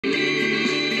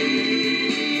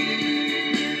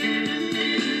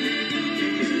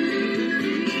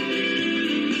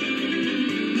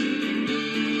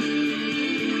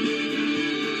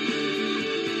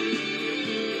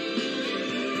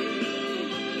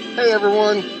Hey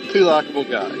everyone, Two Likeable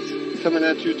Guys, coming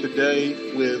at you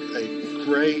today with a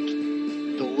great,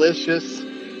 delicious,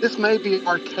 this may be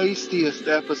our tastiest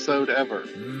episode ever.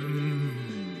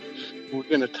 We're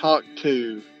going to talk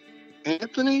to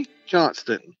Anthony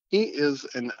Johnston. He is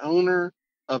an owner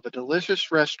of a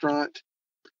delicious restaurant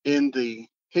in the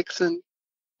Hixson,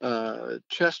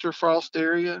 Chester Frost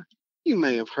area. You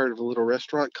may have heard of a little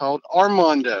restaurant called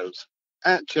Armando's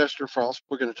at Chester Frost.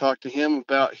 We're going to talk to him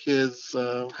about his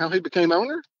how he became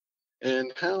owner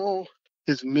and how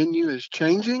his menu is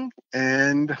changing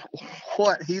and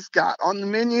what he's got on the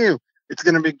menu. It's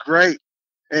going to be great.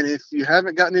 And if you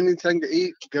haven't gotten anything to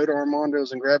eat, go to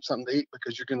Armando's and grab something to eat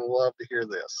because you're going to love to hear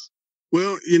this.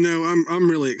 Well, I'm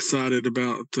really excited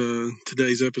about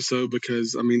today's episode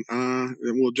because,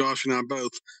 Josh and I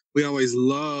both, we always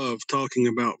love talking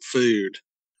about food.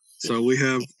 So we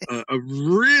have a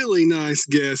really nice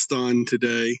guest on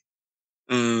today.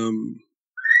 Anthony,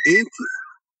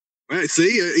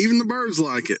 see, even the birds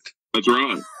like it. That's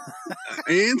right.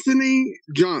 Anthony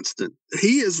Johnston.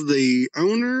 He is the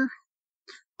owner,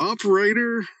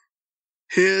 operator,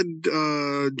 head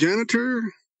janitor.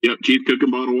 Yep, chief cook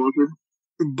and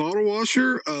bottle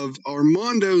washer of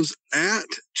Armando's at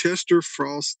Chester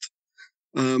Frost.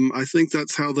 I think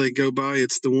that's how they go by.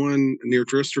 It's the one near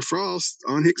Chester Frost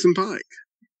on Hixson Pike.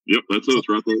 Yep, that's us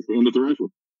right there at the end of the rifle.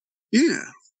 Yeah.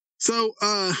 So,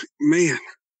 man.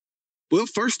 Well,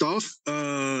 first off,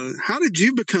 how did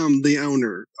you become the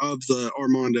owner of the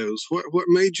Armando's? What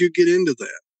made you get into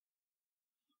that?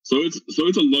 So it's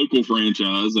a local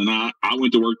franchise, and I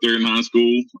went to work there in high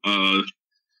school.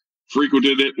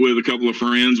 Frequented it with a couple of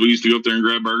friends. We used to go up there and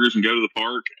grab burgers and go to the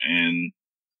park. And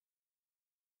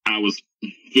I was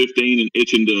 15 and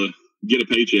itching to get a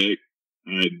paycheck.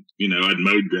 I'd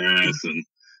mowed grass and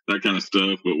that kind of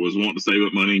stuff, but was wanting to save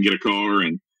up money and get a car.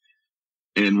 And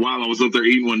while I was up there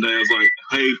eating one day, I was like,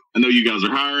 "Hey, I know you guys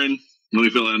are hiring. Let me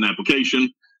fill out an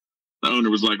application." The owner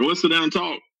was like, "Well, let's sit down and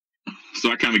talk." So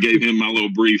I kind of gave him my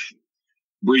little brief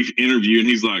interview, and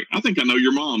he's like, "I think I know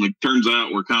your mom." It turns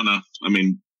out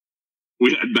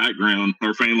we had background.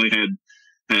 Our family had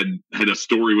a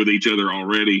story with each other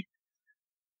already.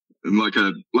 And like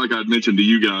I'd mentioned to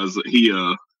you guys, he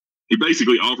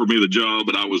basically offered me the job,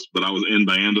 but I was in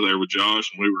band there with Josh,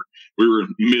 and we were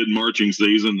mid marching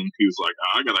season, and he was like,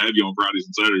 "I gotta have you on Fridays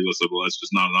and Saturdays." I said, "Well, that's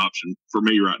just not an option for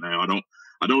me right now. I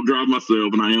don't drive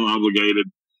myself, and I am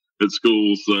obligated at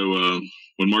school." So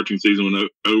when marching season went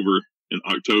over in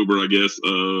October, I guess,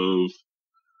 of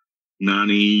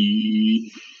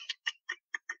 91,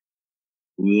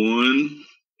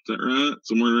 is that right?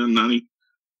 Somewhere around 90.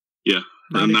 Yeah,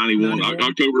 91.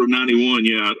 October of 91.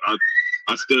 Yeah,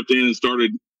 I stepped in and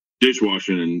started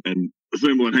dishwashing and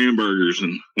assembling hamburgers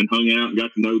and hung out and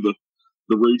got to know the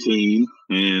routine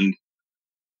and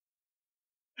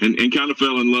kind of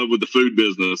fell in love with the food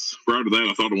business. Prior to that,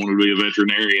 I thought I wanted to be a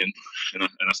veterinarian, and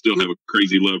I still have a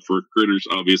crazy love for critters,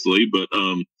 obviously. But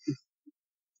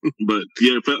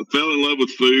yeah, fell in love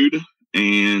with food,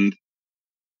 and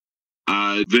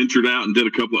I ventured out and did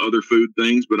a couple of other food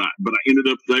things, but I ended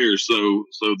up there. So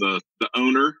the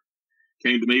owner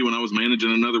came to me when I was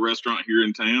managing another restaurant here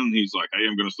in town. He's like, "Hey,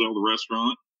 I'm going to sell the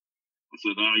restaurant." I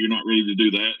said, "Oh, you're not ready to do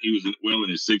that." He was well in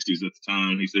his 60s at the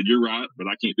time. He said, "You're right, but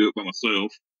I can't do it by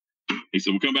myself." He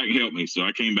said, "Well, come back and help me." So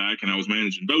I came back, and I was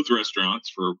managing both restaurants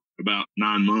for about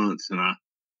 9 months. And I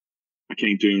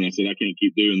came to him and I said, "I can't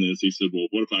keep doing this." He said, "Well,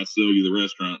 what if I sell you the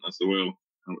restaurant?" I said, "Well,"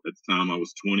 at the time I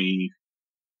was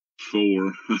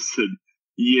 24. I said,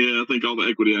 "Yeah, I think all the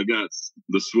equity I got's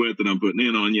the sweat that I'm putting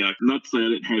in on." Yeah, not to say I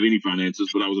didn't have any finances,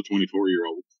 but I was a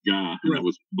 24-year-old guy, and I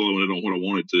was blowing it on what I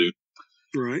wanted to.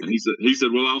 Right. And he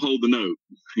said, "Well, I'll hold the note."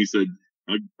 He said,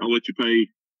 I'll let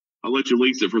you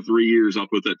lease it for 3 years. I'll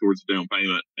put that towards the down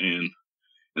payment, and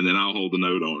then I'll hold the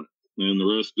note on it. And the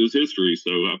rest is history.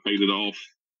 So I paid it off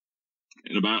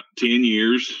in about 10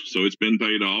 years. So it's been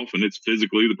paid off, and it's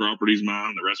physically, the property's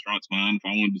mine, the restaurant's mine. If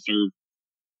I wanted to serve,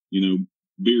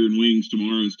 beer and wings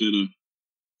tomorrow instead of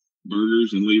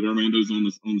burgers and leave Armando's on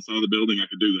the side of the building, I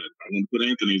could do that. If I want to put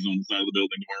Anthony's on the side of the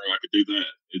building tomorrow, I could do that.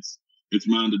 It's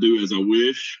mine to do as I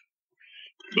wish.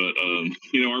 But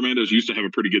Armando's used to have a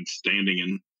pretty good standing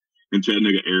in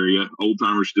Chattanooga area. Old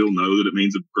timers still know that it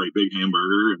means a great big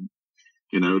hamburger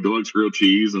and deluxe grilled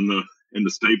cheese and the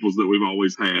staples that we've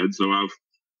always had. So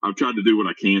I've tried to do what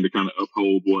I can to kind of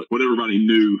uphold what everybody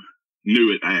knew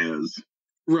it as.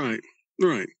 Right.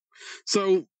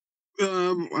 So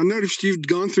I noticed you've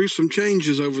gone through some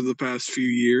changes over the past few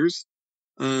years.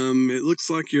 It looks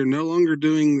like you're no longer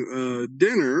doing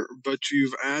dinner, but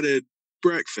you've added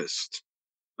breakfast.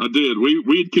 I did.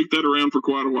 We had kicked that around for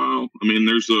quite a while. I mean,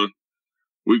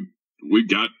 we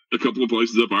got a couple of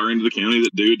places up our end of the county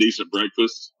that do a decent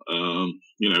breakfast. And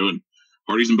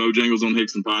Hardee's and Bojangles on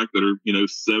Hixson Pike that are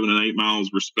 7 and 8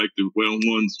 miles respective. Well,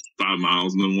 one's 5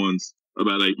 miles and then one's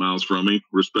about 8 miles from me,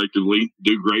 respectively.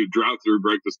 Do great drive-through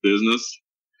breakfast business.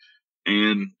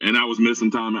 And I was missing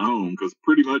time at home because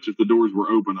pretty much if the doors were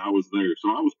open, I was there. So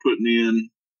I was putting in,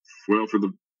 well,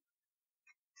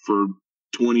 for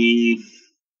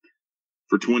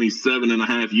 27 and a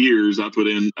half years, I put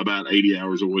in about 80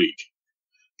 hours a week.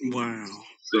 Wow.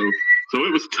 So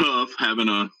it was tough having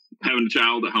a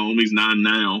child at home. He's 9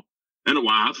 now, and a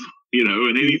wife,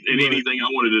 and anything I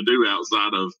wanted to do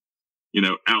outside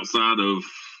of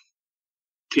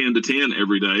 10 to 10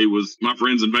 every day was my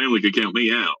friends and family could count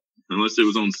me out unless it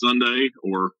was on Sunday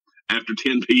or after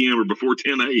 10 p.m. or before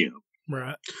 10 a.m.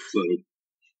 Right. So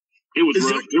it was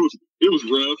rough. It was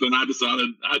rough, and I decided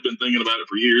I'd been thinking about it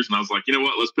for years, and I was like, you know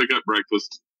what? Let's pick up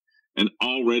breakfast. And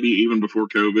already, even before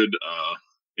COVID,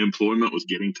 employment was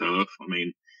getting tough. I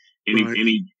mean,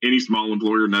 any small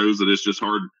employer knows that it's just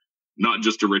hard, not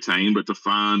just to retain, but to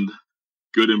find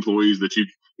good employees that you,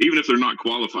 even if they're not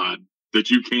qualified,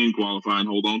 that you can qualify and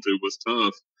hold on to was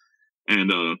tough. And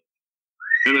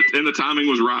the timing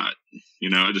was right.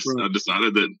 I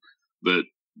decided that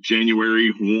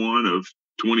January 1 of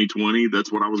 2020,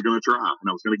 that's what I was going to try. And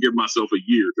I was going to give myself a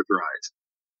year to try it.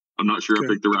 I'm not sure I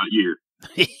picked the right year.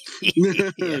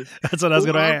 Yeah, that's what I was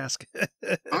going to ask.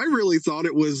 I really thought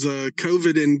it was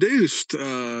COVID induced,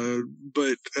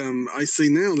 but I see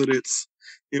now that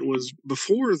it was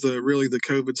before the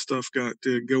COVID stuff got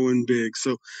going big.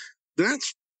 So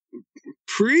that's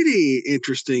pretty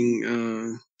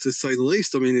interesting, to say the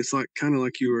least. I mean, it's kind of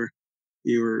like you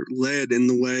were led in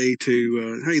the way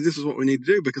to, hey, this is what we need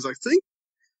to do, because I think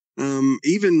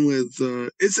even with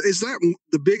is that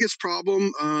the biggest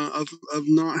problem of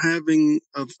not having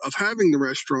having the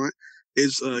restaurant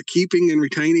is keeping and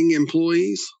retaining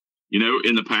employees?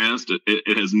 In the past,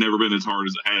 it has never been as hard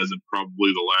as it has in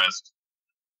probably the last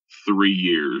 3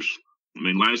 years. I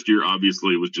mean, last year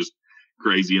obviously was just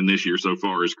crazy, and this year so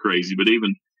far is crazy. But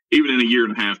even in a year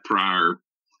and a half prior,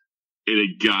 it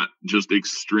had got just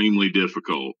extremely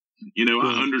difficult.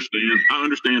 I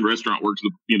understand restaurant works,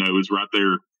 is right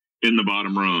there in the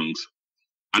bottom rungs.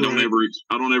 I don't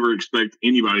ever expect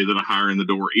anybody that I hire in the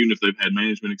door, even if they've had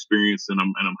management experience and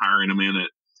I'm hiring them in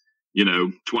at,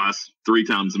 twice, 3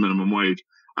 times the minimum wage.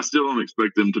 I still don't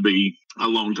expect them to be a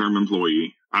long-term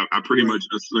employee. I pretty much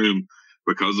assume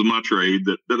because of my trade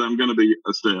that I'm going to be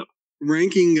a step.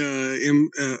 Ranking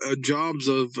jobs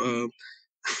of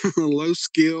low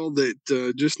skill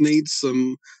that just needs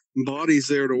some bodies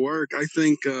there to work. I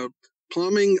think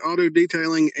plumbing, auto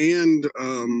detailing, and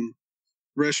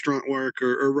restaurant work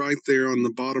are right there on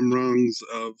the bottom rungs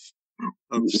of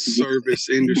service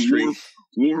industry.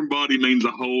 Warm body means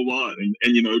a whole lot, and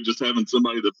just having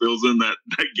somebody that fills in that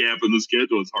gap in the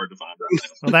schedule is hard to find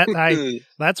right now. Well,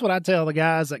 that's what I tell the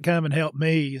guys that come and help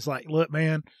me. Is like, look,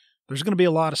 man, there's going to be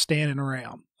a lot of standing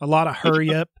around, a lot of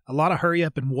hurry up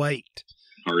and wait.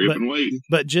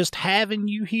 But just having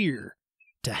you here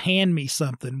to hand me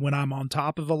something when I'm on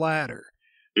top of a ladder,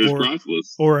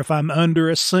 priceless. Or if I'm under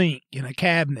a sink in a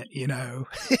cabinet, Yep.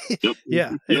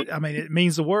 Yeah. Yep. It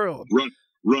means the world.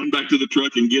 Run back to the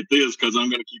truck and get this because I'm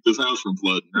going to keep this house from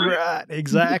flooding. Right.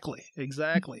 Exactly.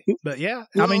 But yeah,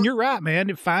 well, I mean, you're right,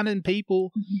 man. Finding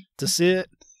people to sit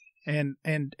and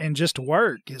just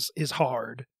work is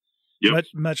hard. Yep.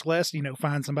 Much less,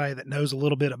 find somebody that knows a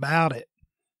little bit about it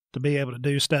to be able to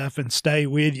do stuff and stay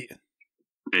with you.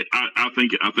 I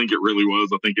think it really was.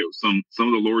 I think it was some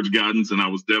of the Lord's guidance, and I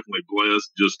was definitely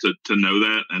blessed just to know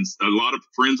that. And a lot of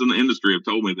friends in the industry have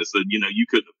told me, they said, you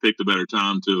couldn't have picked a better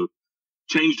time to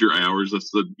change your hours. I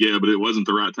said, yeah, but it wasn't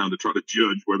the right time to try to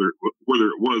judge whether it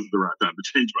was the right time to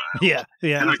change my hours.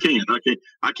 Yeah. And I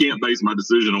can't base my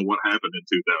decision on what happened in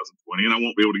 2020, and I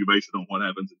won't be able to base it on what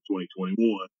happens in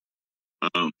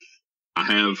 2021. I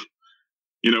have.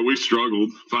 We've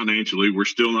struggled financially. We're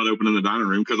still not opening the dining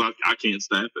room because I can't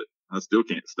staff it. I still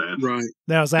can't staff. Right.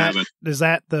 Now, is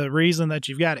that the reason that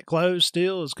you've got it closed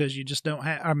still? Is because you just don't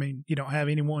have, you don't have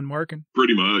anyone working?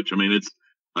 Pretty much. I mean,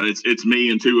 it's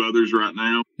me and 2 others right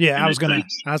now. Yeah, I was gonna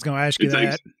ask you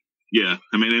that. Yeah.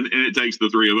 I mean, and it takes the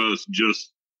 3 of us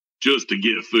just to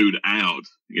get food out,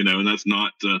 and that's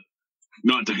not to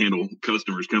handle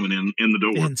customers coming in the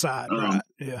door. Inside, right.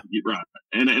 Yeah. Right.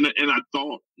 And I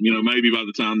thought, maybe by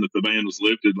the time that the ban was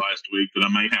lifted last week that I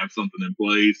may have something in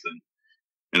place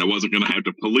and I wasn't going to have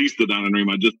to police the dining room.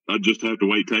 I just have to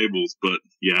wait tables. But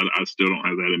yeah, I still don't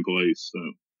have that in place. So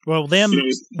Well,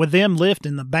 with them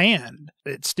lifting the band,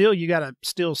 it's still, you got to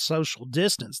still social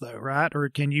distance though, right? Or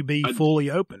can you be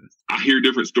fully open? I hear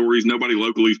different stories. Nobody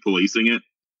locally is policing it.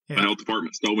 Yeah. The health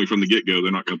department's told me from the get-go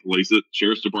they're not going to police it.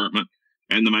 Sheriff's department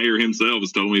and the mayor himself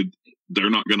has told me they're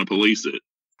not going to police it.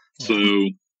 Yeah. So,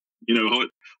 you know,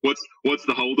 what's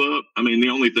the holdup? I mean, the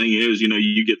only thing is, you know,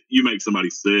 you make somebody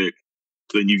sick,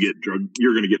 then you're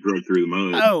going to get drugged through the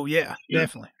mud. Oh yeah,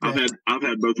 definitely. I've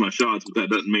had both my shots, but that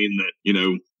doesn't mean that, you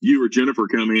know, you or Jennifer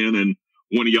come in and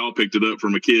one of y'all picked it up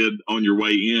from a kid on your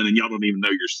way in and y'all don't even know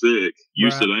you're sick.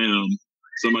 You sit down,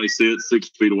 somebody sits 6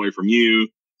 feet away from you,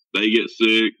 they get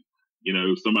sick, you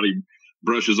know, somebody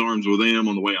brushes arms with them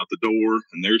on the way out the door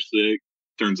and they're sick.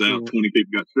 Turns out 20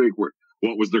 people got sick.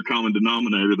 What was their common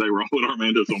denominator? They were all at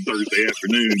Armando's on Thursday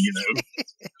afternoon, you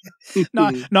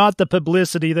know. Not the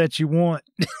publicity that you want.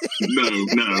 No.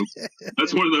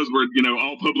 That's one of those where, you know,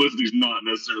 all publicity is not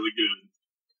necessarily good.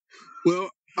 Well,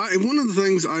 one of the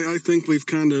things I think we've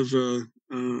kind of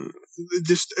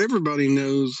just everybody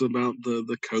knows about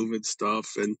the COVID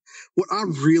stuff, and what I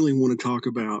really want to talk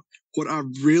about, what I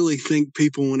really think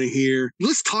people want to hear.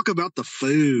 Let's talk about the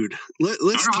food.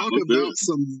 Let's talk about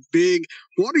some big.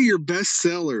 What are your best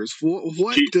sellers?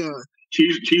 What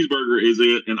cheeseburger is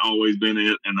it, and always been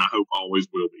it, and I hope always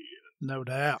will be it. No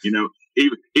doubt. You know,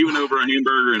 even over a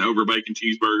hamburger and over bacon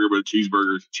cheeseburger, but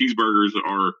cheeseburgers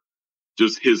are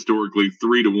just historically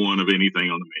 3 to 1 of anything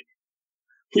on the menu.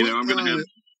 You know, I'm going to have.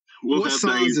 What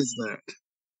size is that?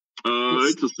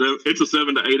 It's a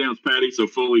 7 to 8 ounce patty, so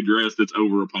fully dressed, it's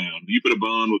over a pound. You put a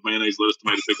bun with mayonnaise, lettuce,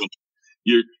 tomato, pickle.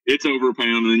 It's over a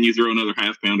pound, and then you throw another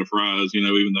half pound of fries. You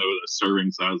know, even though the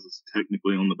serving size is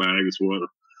technically on the bag, it's a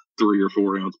 3 or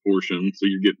 4 ounce portion. So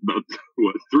you get about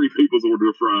 3 people's order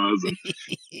of fries and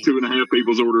 2.5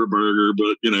 people's order of burger.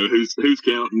 But you know, who's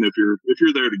counting? If you're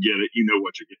there to get it, you know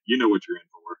what you're getting. You know what you're in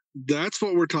for. That's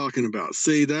what we're talking about.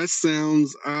 See, that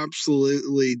sounds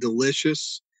absolutely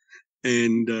delicious.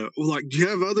 And like, do you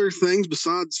have other things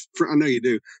besides? I know you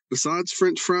do. Besides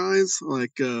French fries,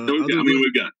 like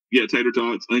we've got tater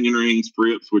tots, onion rings,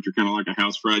 frips, which are kind of like a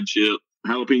house fried chip,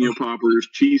 jalapeno poppers,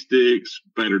 cheese sticks,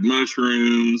 battered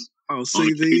mushrooms. Oh,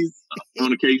 see these.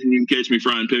 On occasion, you can catch me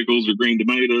frying pickles or green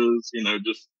tomatoes. You know,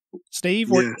 just. Steve,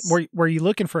 were you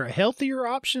looking for a healthier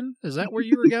option? Is that where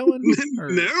you were going?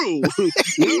 No.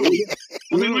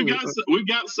 I mean, we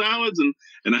got salads, and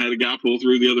I had a guy pull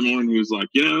through the other morning. He was like,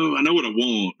 you know, I know what I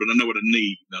want, but I know what I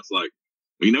need. And I was like,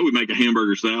 well, you know, we make a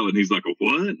hamburger salad. And he's like, oh,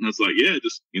 what? And I was like, yeah,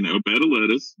 just, you know, a bed of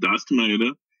lettuce, diced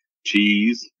tomato,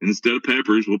 cheese, and instead of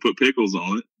peppers, we'll put pickles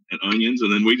on it and onions,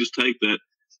 and then we just take that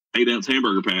 8 ounce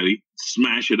hamburger patty,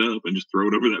 smash it up, and just throw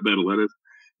it over that bed of lettuce.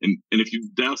 And if you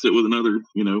douse it with another,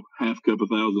 you know, half cup of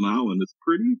Thousand Island,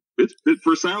 it's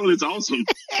for salad. It's awesome.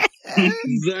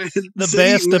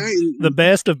 The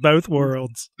best of both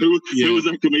worlds. Who was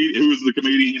that comedian? Who was the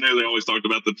comedian? You know, they always talked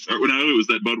about it was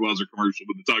that Budweiser commercial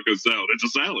with the taco salad. It's a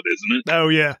salad, isn't it? Oh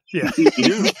yeah. Yeah,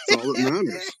 that's all that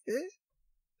matters.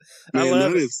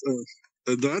 Man,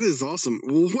 that is awesome.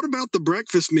 Well, what about the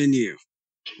breakfast menu?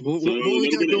 What we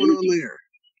got going on there?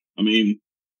 I mean,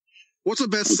 what's the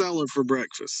best seller for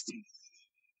breakfast?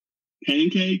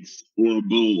 Pancakes or a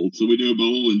bowl. So we do a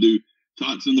bowl and do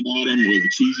tots in the bottom with a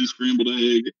cheesy scrambled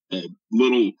egg, a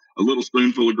little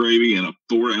spoonful of gravy, and a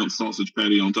 4 ounce sausage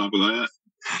patty on top of that.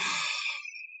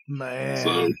 Man.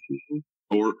 So,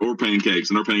 or pancakes,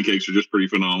 and our pancakes are just pretty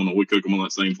phenomenal. We cook them on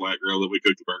that same flat grill that we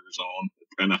cook the burgers on,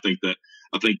 and I think that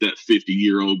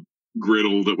 50-year-old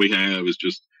griddle that we have is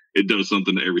just. It does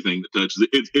something to everything that touches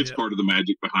it. It's part of the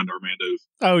magic behind Armando's.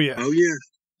 Oh yeah.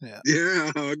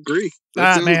 Yeah, I agree.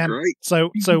 That sounds great.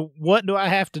 So what do I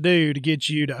have to do to get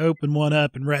you to open one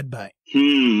up in Red Bank?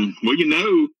 Well, you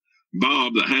know,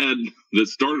 Bob that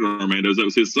started Armando's, that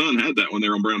was his son had that one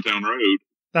there on Browntown Road.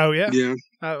 Oh yeah. Yeah.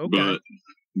 Oh okay.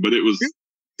 But it was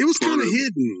kind of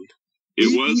hidden.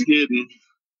 It was hidden.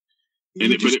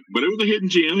 But it was a hidden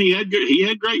gem. He had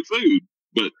great food,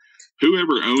 but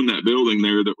whoever owned that building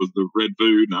there that was the Red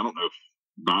Food, and I don't know if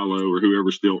Bilo or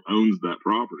whoever still owns that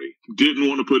property, didn't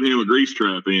want to put him a grease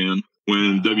trap in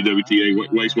when WWTA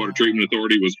Wastewater Treatment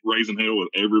Authority was raising hell with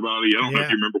everybody. I don't know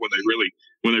if you remember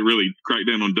when they really cracked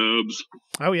down on Dubs.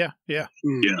 Oh yeah. Yeah.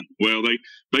 Well, they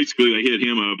hit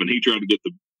him up, and he tried to get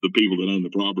the people that own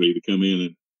the property to come in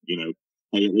and, you know,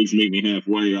 hey, at least meet me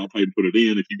halfway. I'll pay to put it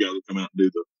in if you guys will come out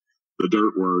and do the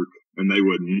dirt work. And they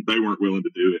weren't willing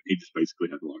to do it. He just basically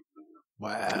had to lock it down.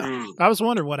 Wow. I was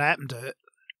wondering what happened to it.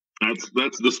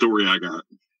 That's the story I got.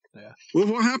 Yeah. Well,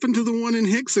 what happened to the one in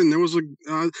Hixson? There was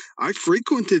I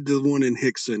frequented the one in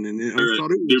Hixson, and I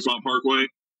thought it was DuPont Parkway.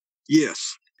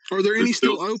 Yes. Are there any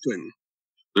still open?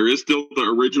 There is still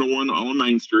the original one on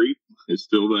Main Street. It's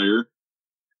still there.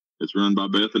 It's run by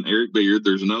Beth and Eric Beard.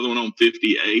 There's another one on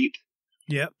 58.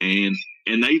 Yep. And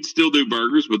they still do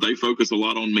burgers, but they focus a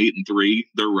lot on meat and 3.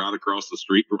 They're right across the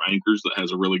street from Anchor's that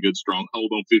has a really good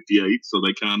stronghold on 58. So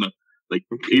they kind of,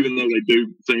 even though they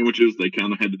do sandwiches, they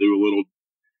kind of had to do a little,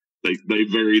 they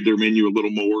varied their menu a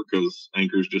little more because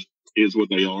Anchor's just is what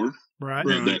they are. Right.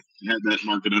 Had that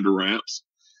market under wraps.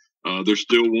 There's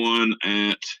still one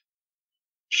at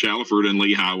Shallowford and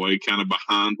Lee Highway, kind of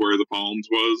behind where the Palms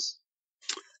was.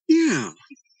 Yeah.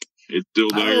 It's still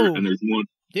there. And there's one.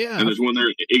 Yeah. And there's one there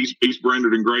at East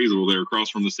Brainerd and Graysville there across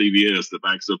from the CVS that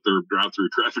backs up their drive-through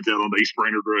traffic out on East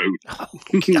Brainerd Road. Oh,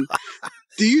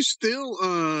 do you still,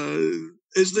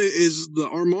 is the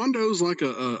Armando's like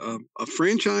a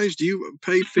franchise? Do you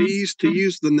pay fees to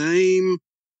use the name?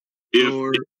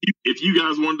 If you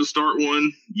guys wanted to start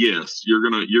one, yes, you're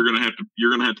gonna have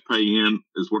to pay in,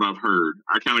 is what I've heard.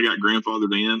 I kind of got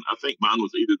grandfathered in. I think mine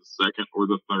was either the second or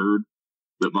the third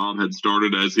that Bob had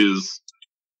started as his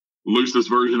loosest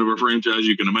version of a franchise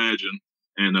you can imagine,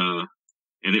 and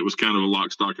it was kind of a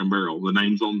lock, stock, and barrel. The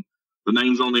name's on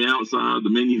the outside,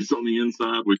 the menu's on the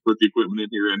inside. We put the equipment in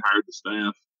here and hired the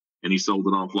staff, and he sold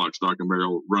it off lock, stock, and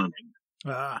barrel running.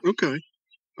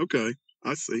 Okay,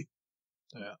 I see.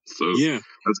 Yeah. So yeah,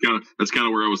 that's kind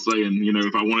of where I was saying,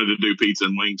 if I wanted to do pizza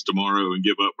and wings tomorrow and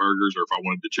give up burgers, or if I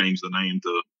wanted to change the name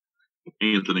to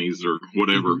Anthony's or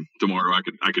whatever tomorrow,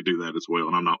 I could do that as well.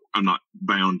 And I'm not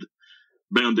bound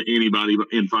to anybody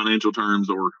in financial terms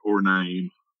or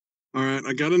name. All right,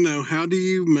 I got to know, how do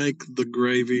you make the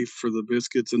gravy for the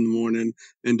biscuits in the morning,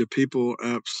 and do people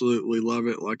absolutely love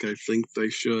it like I think they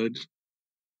should?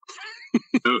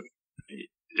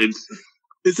 Is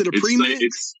it a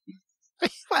premix?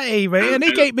 Hey, man,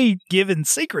 he can't be giving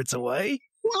secrets away.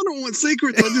 Well, I don't want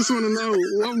secrets. I just want to know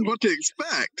what to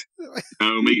expect.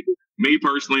 Oh, me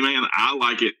personally, man, I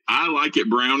like it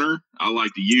browner. I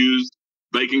like to use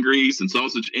bacon grease and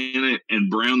sausage in it and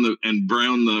brown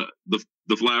the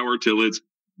flour till it's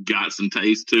got some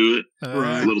taste to it.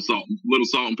 Right. A little salt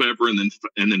and pepper, and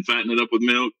then fatten it up with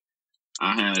milk.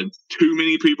 I had too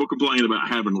many people complain about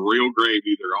having real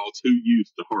gravy. They're all too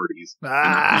used to Hardee's.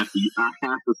 I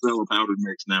have to sell a powdered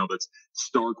mix now that's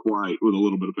stark white with a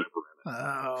little bit of pepper in it.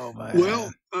 Oh, man.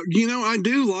 Well, I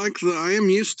do like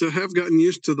have gotten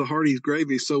used to the Hardee's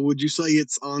gravy. So would you say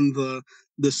it's on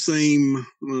the same,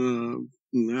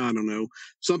 I don't know,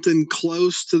 something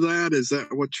close to that? Is that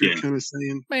what you're kind of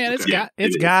saying? Man,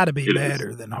 it's got to be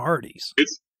better than Hardee's.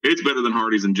 It's better than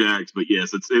Hardee's and Jack's, but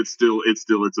yes, it's still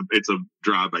a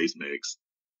dry base mix.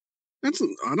 I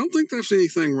don't think there's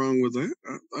anything wrong with that.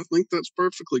 I think that's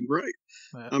perfectly great.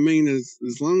 Yeah. I mean, as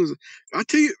long as I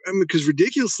tell you, because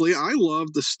ridiculously, I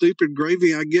love the stupid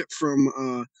gravy I get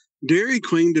from Dairy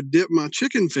Queen to dip my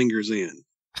chicken fingers in.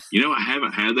 I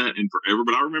haven't had that in forever,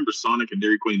 but I remember Sonic and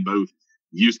Dairy Queen both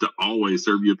used to always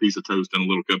serve you a piece of toast and a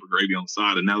little cup of gravy on the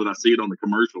side. And now that I see it on the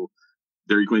commercial,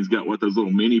 Dairy Queen's got those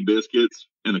little mini biscuits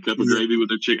and a cup of gravy with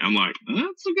their chicken. I'm like,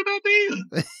 that's a good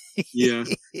idea.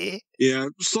 Yeah.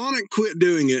 Sonic quit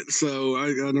doing it, so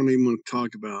I don't even want to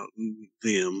talk about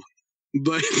them.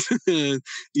 But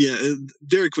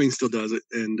Dairy Queen still does it,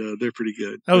 and they're pretty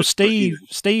good. Oh,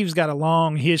 Steve's got a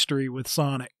long history with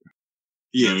Sonic.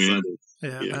 Yes,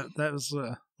 yeah. That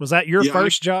was that your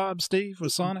first job, Steve,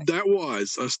 with Sonic? That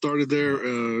was. I started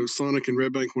there, Sonic in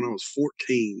Red Bank, when I was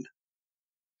 14.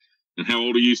 And how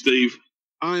old are you, Steve?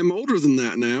 I am older than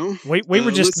that now. We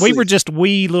were just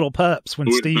wee little pups when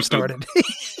Steve started.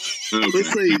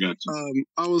 Let's see.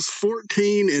 I was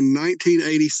 14 in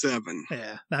 1987.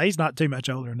 Yeah, no, he's not too much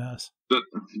older than us.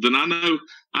 Then I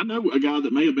know a guy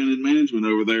that may have been in management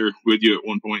over there with you at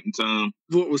one point in time.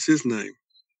 What was his name?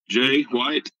 Jay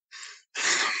White.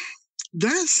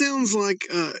 That sounds like.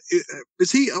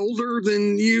 Is he older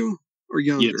than you or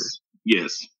younger?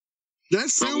 Yes. That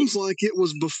sounds like it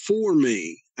was before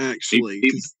me, actually.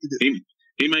 He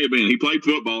may have been. He played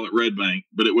football at Red Bank,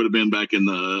 but it would have been back in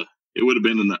the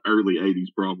early 80s,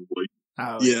 probably.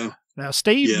 Oh yeah. Now,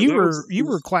 Steve, you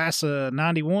were class of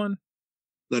 91.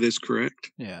 That is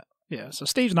correct. Yeah. So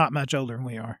Steve's not much older than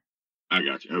we are. I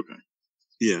got you. Okay.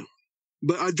 Yeah,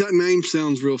 but that name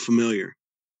sounds real familiar.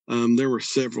 There were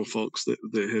several folks that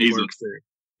had worked there.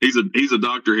 He's a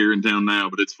doctor here in town now,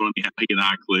 but it's funny how he and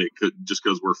I click just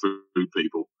because we're food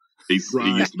people. He used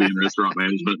to be in restaurant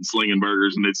management and slinging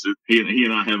burgers, and he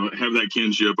and I have that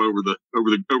kinship over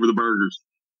the burgers.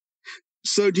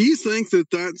 So, do you think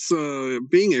that's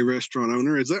being a restaurant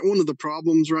owner? Is that one of the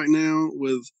problems right now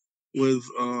with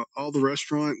all the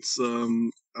restaurants?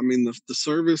 I mean, the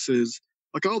service is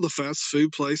like all the fast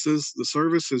food places. The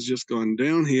service has just gone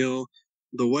downhill.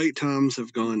 The wait times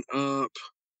have gone up.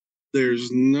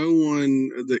 There's no one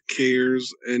that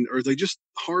cares, and are they just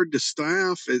hard to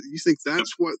staff? You think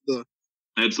that's what the?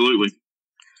 Absolutely.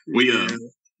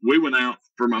 We went out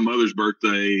for my mother's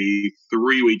birthday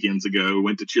 3 weekends ago.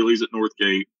 Went to Chili's at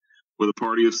Northgate with a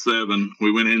party of 7.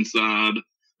 We went inside.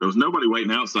 There was nobody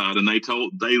waiting outside, and they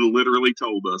literally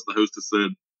told us, the hostess said,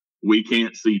 "We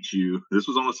can't seat you." This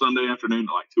was on a Sunday afternoon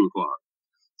at like 2:00.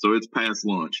 So it's past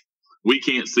lunch. "We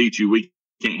can't seat you. We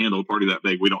can't handle a party that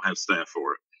big. We don't have staff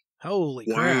for it." Holy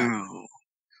crap.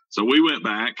 So we went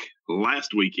back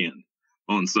last weekend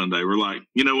on Sunday. We're like,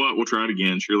 you know what? We'll try it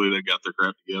again. Surely they've got their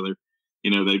crap together.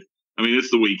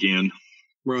 It's the weekend.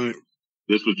 Right.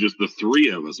 This was just the 3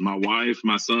 of us, my wife,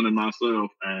 my son, and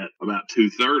myself, at about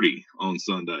 2:30 on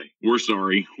Sunday. "We're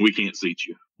sorry. We can't seat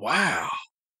you." Wow.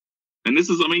 And this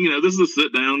is, this is a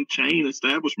sit-down chain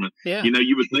establishment. Yeah.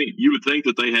 You would think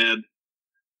that they had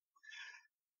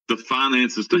the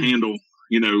finances to handle,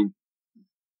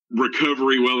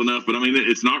 recovery well enough, but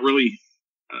it's not really.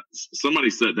 Somebody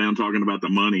sat down talking about the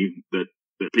money that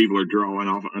people are drawing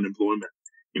off of unemployment.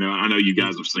 I know you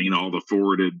guys have seen all the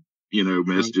forwarded,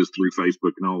 messages through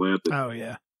Facebook and all that. Oh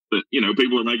yeah. But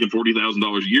people are making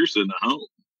 $40,000 a year sitting at home.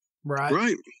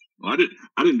 Right. Well,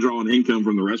 I didn't draw an income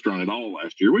from the restaurant at all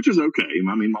last year, which is okay.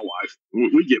 My wife,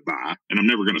 we get by, and I'm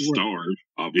never going to starve,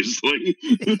 obviously.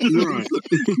 Right.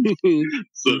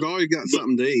 So you've always got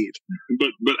something to eat.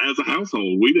 But as a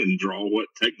household, we didn't draw what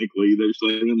technically they're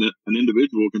saying that an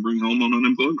individual can bring home on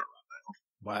unemployment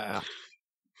right now. Wow.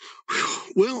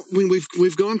 Well,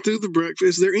 we've gone through the breakfast.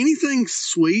 Is there anything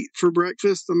sweet for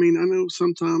breakfast? I know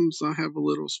sometimes I have a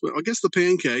little sweet. I guess the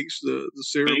pancakes, the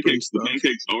syrup and stuff. The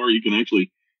pancakes are, you can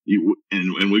actually,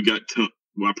 and we've got,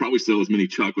 I probably sell as many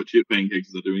chocolate chip pancakes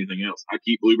as I do anything else. I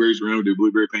keep blueberries around, do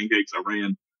blueberry pancakes. I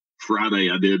ran Friday,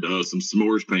 I did some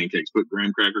s'mores pancakes, put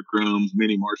graham cracker crumbs,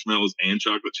 mini marshmallows, and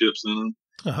chocolate chips in them.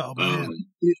 Oh, man.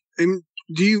 And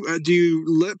do you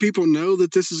let people know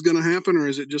that this is going to happen, or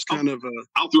is it just kind of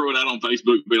I'll throw it out on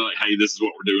Facebook and be like, "Hey, this is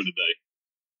what we're doing today."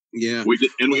 Yeah. We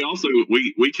did, and we also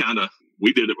we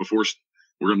did it before.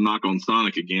 We're going to knock on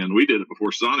Sonic again. We did it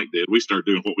before Sonic did. We started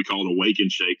doing what we call a wake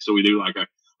and shake. So we do like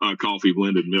a coffee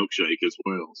blended milkshake as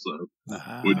well. So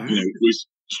we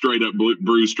straight up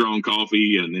brew strong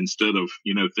coffee, and instead of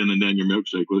thinning down your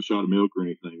milkshake with a shot of milk or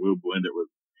anything, we'll blend it with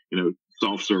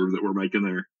soft serve that we're making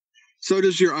there. So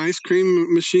does your ice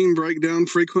cream machine break down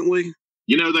frequently?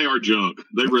 They are junk.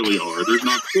 They really are. There's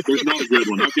not a good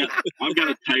one. I've got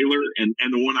a Taylor, and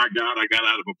the one I got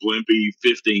out of a Blimpie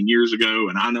 15 years ago,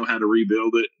 and I know how to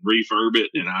rebuild it, refurb it,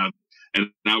 and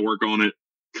I work on it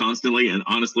constantly. And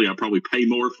honestly, I probably pay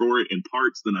more for it in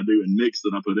parts than I do in mix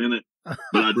that I put in it.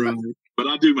 But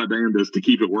I do my damnedest to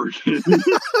keep it working.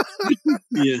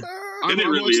 Yeah, and it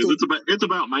really is. It's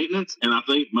about maintenance, and I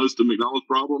think most of McDonald's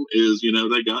problem is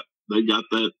they got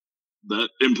that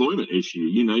employment issue.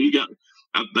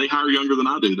 They hire younger than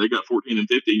I do. They got 14 and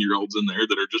 15-year-olds in there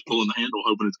that are just pulling the handle,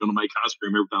 hoping it's going to make ice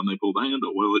cream every time they pull the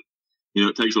handle. Well,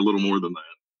 it takes a little more than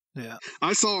that. Yeah,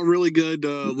 I saw a really good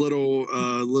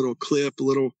little clip,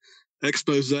 little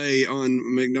expose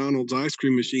on McDonald's ice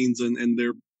cream machines, and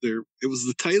it was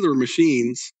the Taylor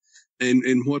machines,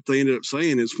 and what they ended up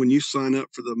saying is when you sign up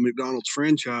for the McDonald's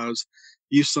franchise,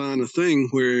 you sign a thing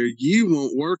where you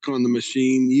won't work on the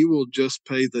machine. You will just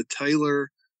pay the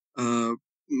Taylor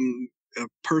a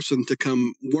person to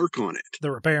come work on it. The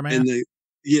repairman. And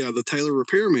the Taylor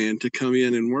repairman to come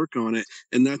in and work on it.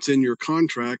 And that's in your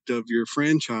contract of your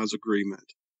franchise agreement.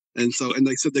 And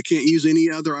they said they can't use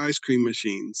any other ice cream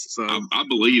machines. So I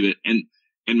believe it. And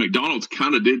McDonald's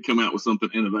kind of did come out with something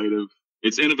innovative.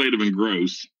 It's innovative and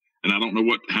gross. And I don't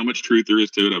know how much truth there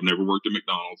is to it. I've never worked at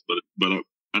McDonald's, but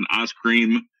an ice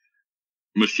cream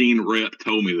machine rep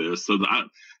told me this. So the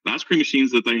ice cream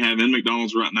machines that they have in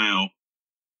McDonald's right now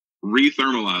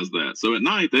rethermalize that. So at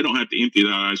night, they don't have to empty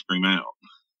that ice cream out.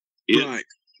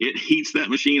 It heats that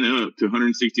machine up to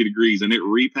 160 degrees, and it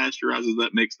repasteurizes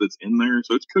that mix that's in there.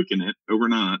 So it's cooking it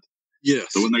overnight. Yes.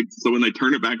 So when they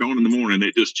turn it back on in the morning,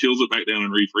 it just chills it back down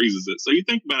and refreezes it. So you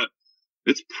think about it,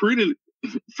 it's pretty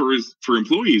for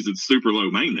employees. It's super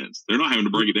low maintenance. They're not having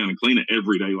to break it down and clean it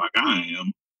every day like I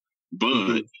am,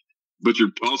 but but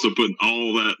you're also putting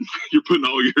all that. You're putting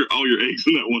all your eggs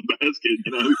in that one basket.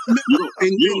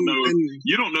 You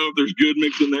don't know if there's good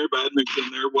mix in there, bad mix in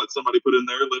there, what somebody put in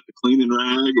there, left a cleaning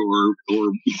rag or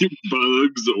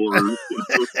bugs or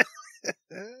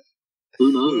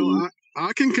who knows. Well,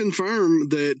 I can confirm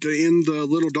that in the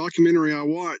little documentary I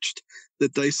watched,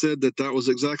 that they said that was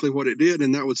exactly what it did,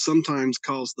 and that would sometimes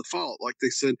cause the fault. Like they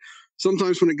said,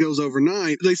 sometimes when it goes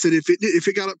overnight, they said if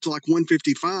it got up to like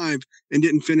 155 and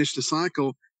didn't finish the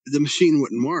cycle, the machine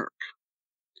wouldn't work.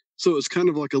 So it's kind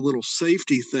of like a little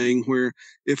safety thing where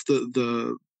if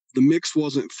the mix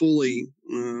wasn't fully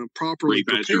properly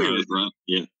prepared, right?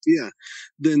 Yeah,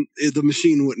 then the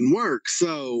machine wouldn't work.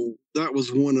 So that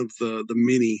was one of the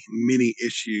many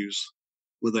issues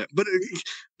with that. But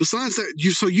besides that,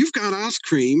 you've got ice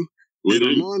cream at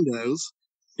Armando's.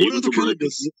 What other kind of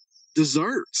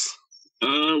desserts?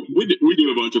 We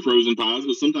do a bunch of frozen pies,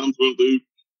 but sometimes we'll do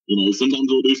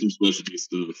some specialty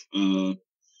stuff.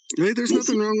 Hey, there's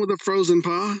nothing wrong with a frozen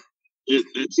pie.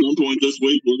 At some point this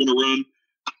week, we're going to run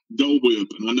Dole Whip,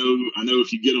 and I know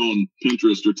if you get on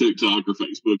Pinterest or TikTok or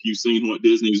Facebook, you've seen what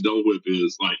Disney's Dole Whip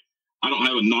is. Like, I don't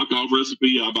have a knockoff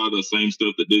recipe. I buy the same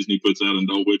stuff that Disney puts out in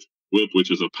Dole Whip,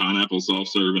 which is a pineapple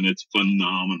soft serve, and it's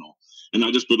phenomenal. And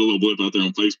I just put a little whip out there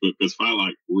on Facebook because if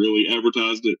I really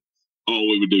advertised it, all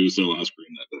we would do is sell ice cream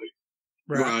that day.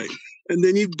 Right. And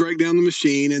then you'd break down the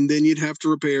machine, and then you'd have to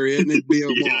repair it, and it'd be a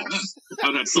loss.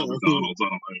 I'd have to call McDonald's. I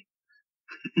don't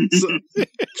know.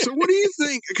 So what do you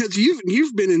think? Because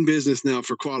you've been in business now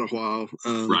for quite a while,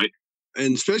 right?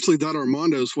 And especially that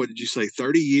Armando's. What did you say?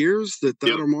 30 years that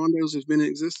Armando's has been in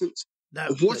existence. No,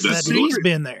 he's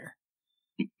been there.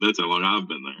 That's how long I've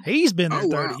been there. He's been there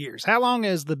 30 years. How long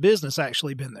has the business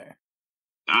actually been there?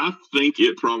 I think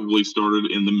it probably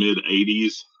started in the mid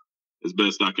 80s, as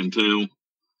best I can tell.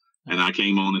 And I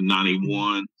came on in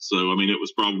 91. So, I mean, it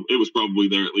was probably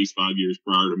there at least 5 years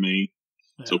prior to me.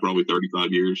 Yeah. So probably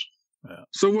 35 years. Yeah.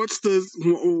 So why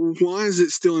is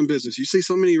it still in business? You see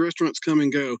so many restaurants come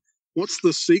and go. What's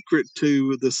the secret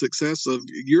to the success of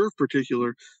your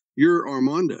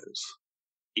Armando's?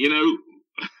 You know,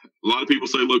 a lot of people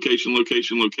say location.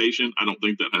 I don't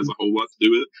think that has a whole lot to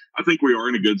do with it. I think we are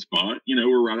in a good spot. You know,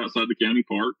 we're right outside the county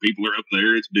park. People are up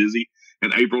there. It's busy.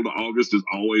 And April to August is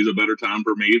always a better time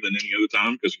for me than any other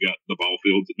time because you got the ball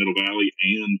fields at Middle Valley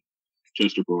and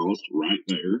Chester Frost right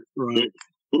there. Right.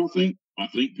 But I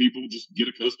think people just get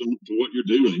accustomed to what you're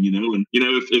doing, you know. And, you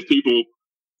know, if people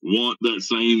want that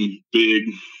same big,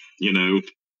 you know,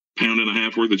 pound and a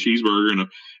half worth of cheeseburger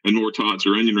and more tots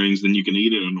or onion rings than you can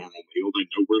eat at a normal meal, they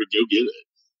know where to go get it.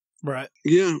 Right.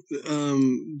 Yeah.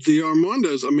 The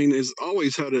Armando's, I mean, has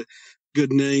always had a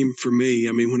good name for me.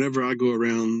 I mean, whenever I go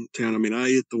around town, I mean, I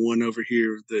eat the one over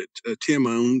here that Tim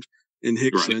owned in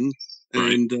Hixson.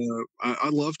 Right. And I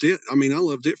loved it. I mean, I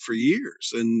loved it for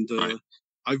years. And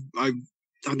I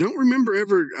don't remember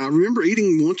I remember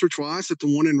eating once or twice at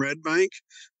the one in Red Bank,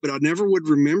 but I never would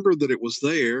remember that it was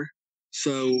there.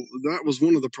 So that was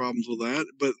one of the problems with that.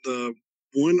 But the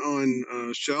one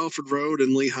on Shalford Road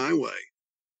and Lee Highway,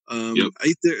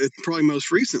 ate there probably most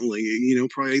recently, you know,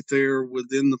 probably ate there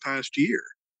within the past year.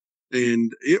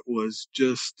 And it was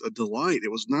just a delight.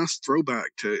 It was a nice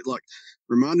throwback to it. Like,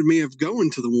 reminded me of going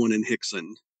to the one in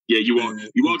Hixson. Yeah, you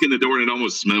walk in the door and it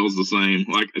almost smells the same.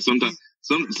 Like sometimes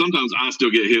I still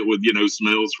get hit with, you know,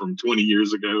 smells from 20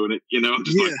 years ago, and it, you know, I'm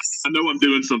just like, I know I'm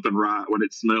doing something right when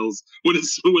it smells when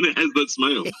it has that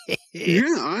smell.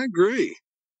 Yeah, I agree.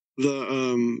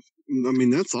 I mean,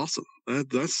 that's awesome.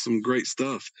 That's some great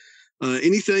stuff.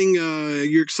 Anything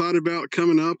you're excited about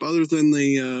coming up other than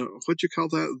the what you call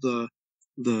that,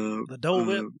 the Dole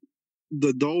Whip?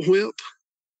 The Dole Whip?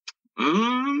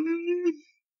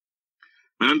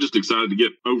 I'm just excited to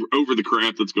get over the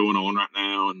crap that's going on right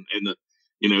now, and the,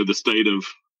 you know, the state of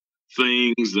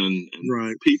things and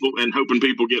people, and hoping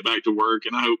people get back to work.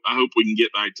 And I hope we can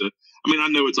get back to. I mean, I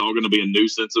know it's all going to be a new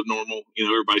sense of normal. You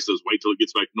know, everybody says wait till it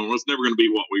gets back to normal. It's never going to be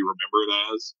what we remember it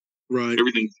as. Right.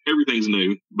 Everything's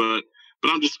new, but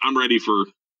I'm ready for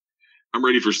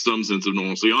some sense of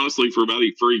normalcy. Honestly, for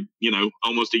you know,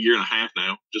 almost a year and a half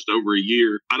now, just over a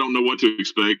year, I don't know what to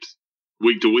expect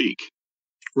week to week.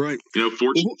 Right. You know,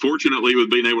 fortunately, with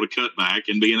being able to cut back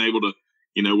and being able to,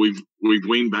 you know, we've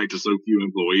weaned back to so few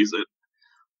employees that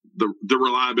the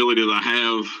reliability that I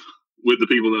have with the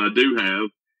people that I do have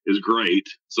is great.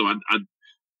 So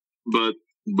but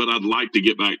I'd like to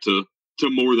get back to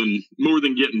more than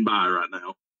getting by right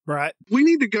now. Right. We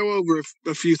need to go over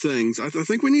a few things. I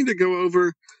think we need to go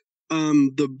over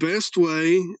the best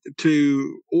way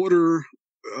to order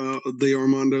the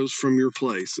Armando's from your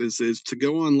place. Is to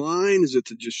go online? Is it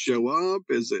to just show up?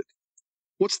 Is it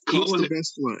what's the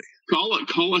best way?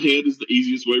 Call ahead is the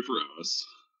easiest way for us.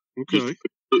 Okay.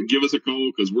 Just give us a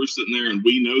call because we're sitting there and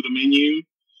we know the menu.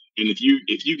 And if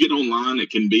you get online,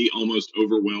 it can be almost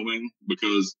overwhelming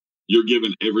because you're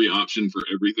given every option for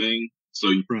everything. So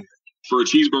for a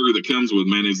cheeseburger that comes with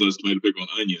mayonnaise, lettuce, tomato, pickle,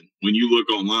 and onion, when you look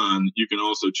online, you can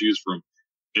also choose from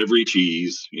every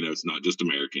cheese. It's not just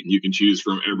American. You can choose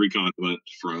from every condiment,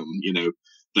 from,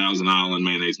 Thousand Island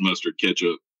mayonnaise, mustard,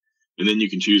 ketchup. And then you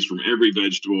can choose from every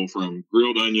vegetable, from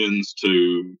grilled onions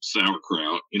to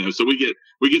sauerkraut. So we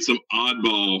get some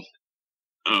oddball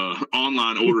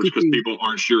online orders because people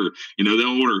aren't sure.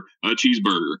 They'll order a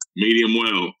cheeseburger, medium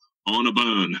well, on a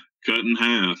bun, cut in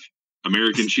half,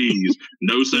 American cheese,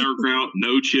 no sauerkraut,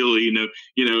 no chili, and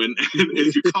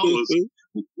if you call us,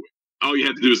 all you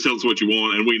have to do is tell us what you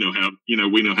want, and we know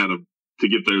how to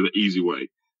get there the easy way.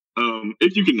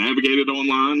 If you can navigate it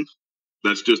online,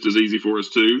 that's just as easy for us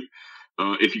too.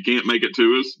 If you can't make it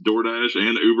to us, DoorDash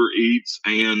and Uber Eats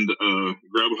and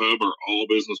Grubhub are all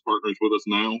business partners with us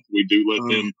now. We do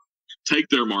let them take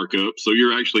their markup, so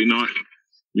you're actually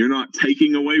not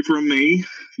taking away from me,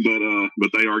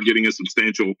 but they are getting a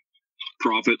substantial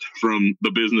profit from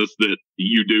the business that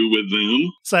you do with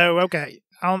them. So, okay,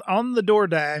 on the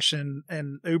DoorDash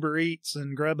and Uber Eats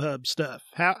and Grubhub stuff,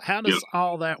 how does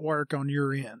all that work on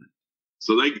your end?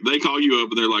 So they call you up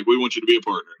and they're like, we want you to be a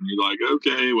partner. And you're like,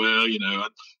 okay, well,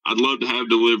 I'd love to have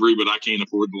delivery, but I can't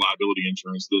afford the liability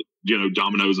insurance that,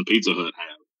 Domino's and Pizza Hut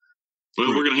have. Well,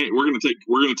 right. we're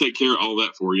gonna take care of all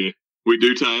that for you. We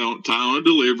do tie on a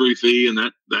delivery fee, and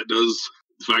that does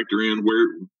factor in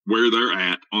where they're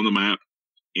at on the map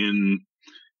in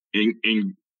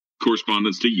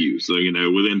correspondence to you. So,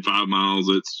 within 5 miles,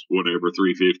 it's whatever,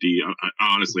 $3.50. I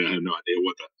honestly, I have no idea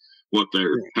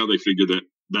how they figure that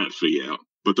fee out.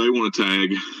 But they want to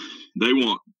tag.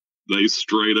 They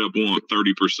straight up want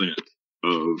 30%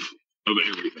 of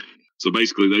everything. So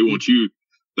basically, they want you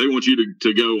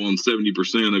to go on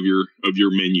 70% of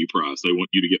your menu price. They want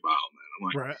you to get by on that. I'm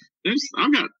like, right.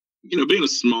 I've got, being a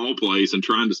small place and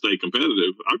trying to stay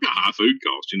competitive, I've got high food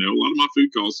costs. A lot of my food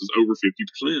costs is over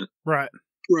 50%. Right.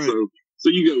 So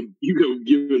you go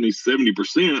giving me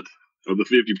 70% of the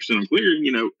 50% I'm clearing.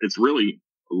 It's really,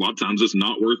 a lot of times it's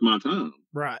not worth my time.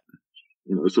 Right.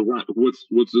 So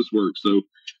what's this work? So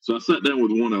I sat down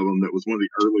with one of them that was one of the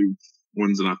early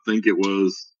ones, and I think it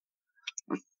was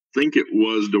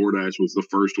DoorDash was the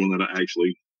first one that I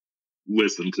actually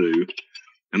listened to.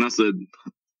 And I said,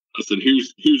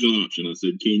 here's an option. I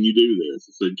said, can you do this?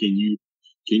 I said, can you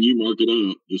mark it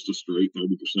up just a straight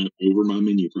 30% over my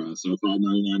menu price? So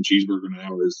 $5.99 cheeseburger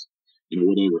now is,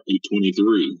 whatever,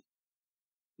 $8.23.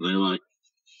 And they're like,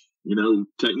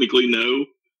 technically no,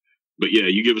 but yeah,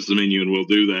 you give us the menu and we'll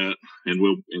do that, and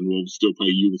we'll still pay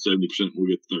you the 70%. And we'll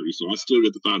get the 30. So I still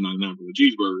get the $5.99 for the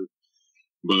cheeseburger,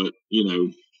 but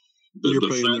the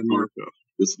sad part,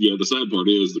 the sad part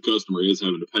is the customer is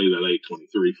having to pay that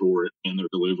 $8.23 for it and their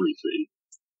delivery fee.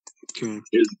 Okay.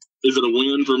 Is it a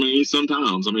win for me?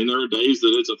 Sometimes. I mean, there are days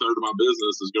that it's a third of my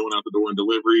business is going out the door in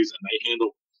deliveries, and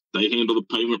they handle the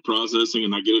payment processing,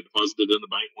 and I get it deposited in the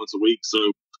bank once a week.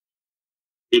 So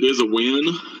it is a win,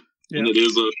 and it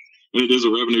is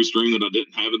a revenue stream that I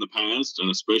didn't have in the past,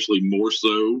 and especially more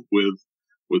so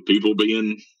with people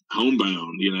being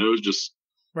homebound. Just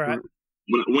right.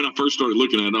 When I first started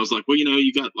looking at it, I was like, well,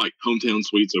 you got like Hometown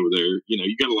Suites over there.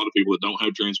 You got a lot of people that don't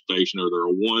have transportation, or they're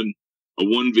a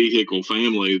one vehicle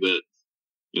family that,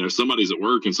 somebody's at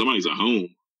work and somebody's at home.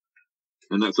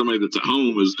 And that somebody that's at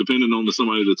home is dependent on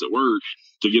somebody that's at work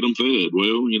to get them fed.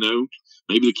 Well,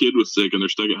 maybe the kid was sick and they're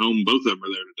stuck at home. Both of them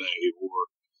are there today. Or,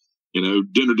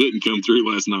 dinner didn't come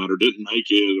through last night or didn't make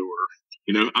it. Or,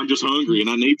 I'm just hungry and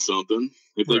I need something.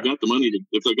 If they got the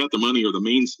money or the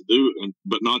means to do it,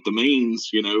 but not the means,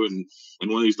 and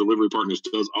one of these delivery partners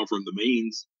does offer them the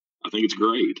means, I think it's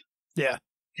great. Yeah.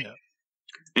 Yeah.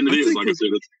 And it is, like I said,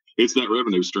 it's that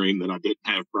revenue stream that I didn't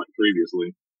have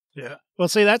previously. Yeah. Well,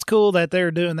 see, that's cool that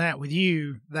they're doing that with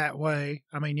you that way.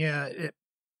 I mean, yeah, it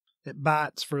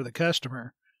bites for the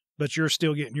customer, but you're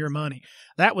still getting your money.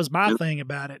 That was my thing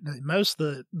about it. Most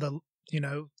of the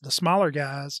smaller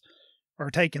guys are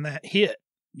taking that hit,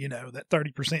 that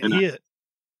 30% hit.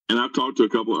 And I've talked to a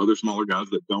couple of other smaller guys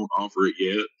that don't offer it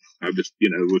yet. I've just,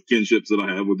 with kinships that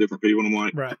I have with different people, and I'm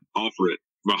like, right. Offer it,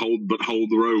 but hold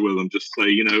the road with them. Just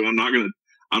say, I'm not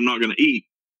gonna eat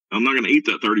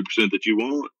that 30% that you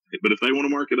want. But if they want to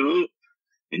mark it up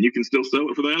and you can still sell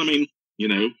it for that, I mean,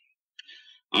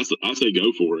 I say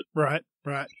go for it. Right,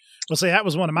 right. Well, see, that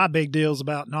was one of my big deals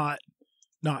about not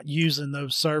using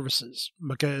those services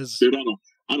because, dude,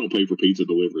 I don't pay for pizza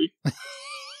delivery.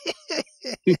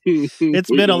 It's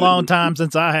been a long time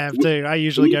since I have too. I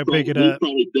usually go pick it up.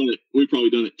 We've probably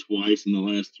done it twice in the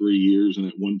last 3 years, and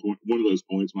at one of those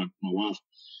points, my wife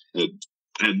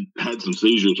had some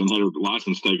seizures and had her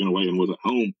license taken away and was at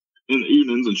home in the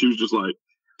evenings, and she was just like,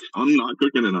 I'm not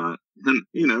cooking tonight. And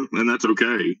and that's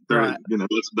okay. Right.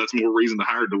 That's more reason to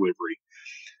hire delivery.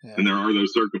 And there are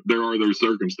those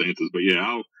circumstances. But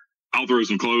yeah, I'll throw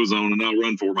some clothes on and I'll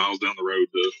run 4 miles down the road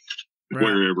to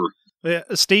wherever. Yeah,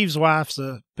 Steve's wife's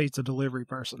a pizza delivery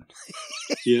person.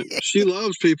 Yeah, she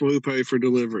loves people who pay for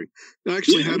delivery.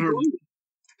 She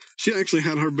actually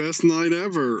had her best night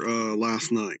ever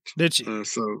last night. Did she?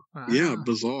 Yeah,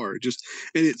 bizarre. And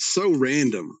it's so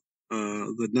random.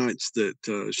 The nights that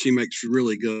she makes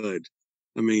really good.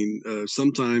 I mean,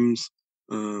 sometimes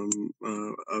a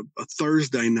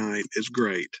Thursday night is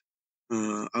great.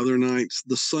 Other nights,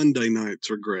 the Sunday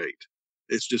nights are great.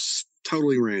 It's just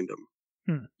totally random.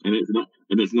 And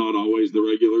it's not always the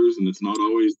regulars, and it's not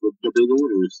always the big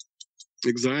orders.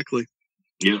 Exactly.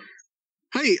 Yeah.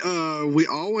 Hey, we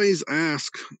always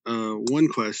ask one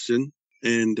question,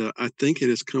 and I think it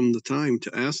has come the time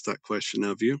to ask that question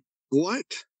of you.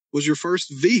 What was your first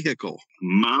vehicle?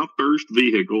 My first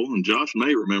vehicle, and Josh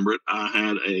may remember it, I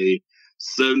had a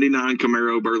 79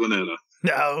 Camaro Berlinetta.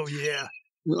 Oh, yeah.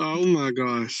 Oh, my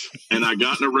gosh. And I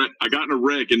got in a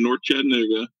wreck in North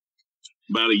Chattanooga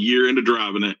about a year into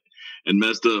driving it and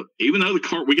messed up. Even though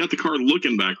we got the car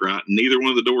looking back right, neither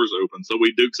one of the doors open. So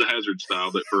we Dukes of Hazzard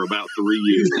styled it for about 3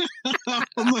 years.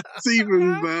 That's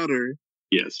even better.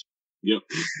 Yes. Yep.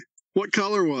 What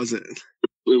color was it?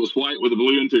 It was white with a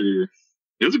blue interior.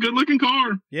 It was a good looking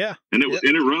car. Yeah. And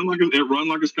it run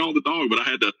like a scalded dog, but I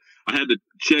had to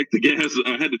check the gas.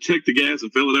 I had to check the gas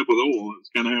and fill it up with oil. That's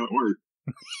kind of how it worked.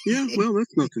 Yeah, well,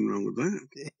 there's nothing wrong with that.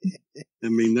 I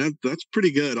mean, that's pretty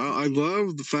good. I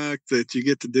love the fact that you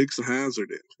get the Dukes of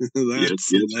Hazzard in.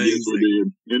 That's amazing. Yes, we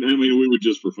did. And I mean, we would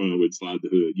just for fun, we'd slide the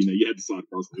hood. You had to slide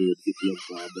across the hood to get the other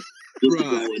side, but just to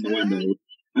go in the window.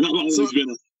 And I've always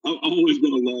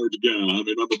been a large guy. I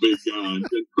mean, I'm a big guy. And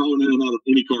crawling in and out of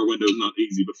any car window is not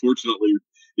easy. But fortunately,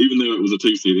 even though it was a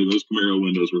 2-seater, those Camaro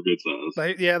windows were good size.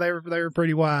 They were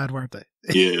pretty wide, weren't they?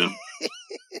 Yeah.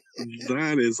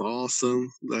 That is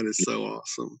awesome. That is so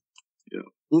awesome. Yeah.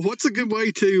 Well, what's a good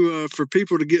way to for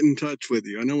people to get in touch with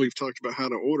you? I know we've talked about how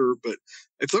to order, but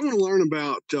if they want to learn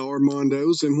about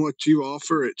Armando's and what you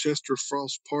offer at Chester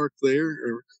Frost Park there,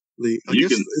 or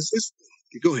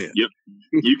go ahead. Yep.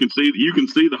 You can see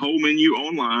the whole menu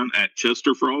online at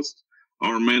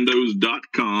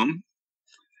chesterfrostarmandos.com.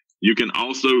 You can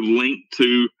also link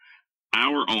to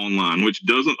our online, which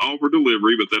doesn't offer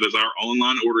delivery, but that is our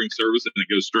online ordering service, and it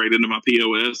goes straight into my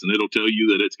POS, and it'll tell you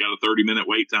that it's got a 30-minute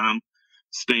wait time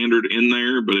standard in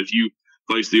there. But if you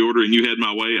place the order and you head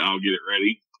my way, I'll get it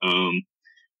ready.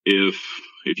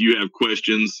 If you have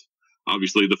questions,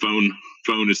 obviously the phone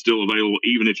is still available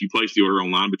even if you place the order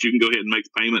online, but you can go ahead and make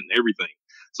the payment and everything.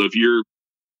 So if you're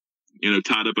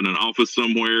tied up in an office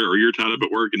somewhere, or you're tied up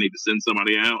at work and need to send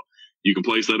somebody out, you can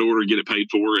place that order, get it paid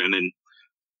for, and then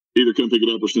either come pick it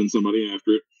up or send somebody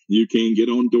after it. You can get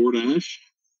on DoorDash.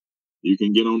 You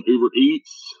can get on Uber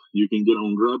Eats. You can get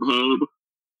on Grubhub.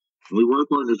 We were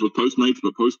partners with Postmates,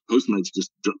 but Postmates just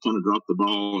kind of dropped the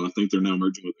ball, and I think they're now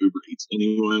merging with Uber Eats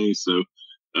anyway. So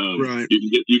right.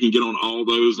 You can get on all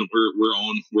those, and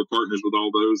we're partners with all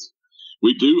those.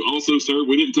 We do also serve.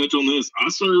 We didn't touch on this. I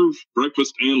serve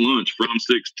breakfast and lunch from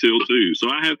 6 till 2. So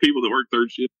I have people that work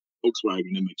third shift,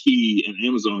 Volkswagen and McKee and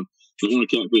Amazon, that want a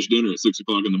catfish dinner at 6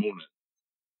 o'clock in the morning.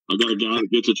 I got a guy that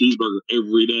gets a cheeseburger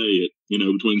every day at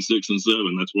between 6 and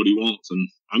 7. That's what he wants, and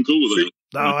I'm cool with that.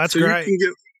 Oh, that's great. You can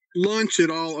get lunch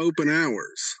at all open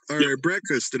hours, or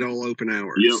breakfast at all open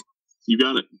hours. Yep, you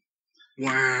got it.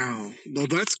 Wow. Well,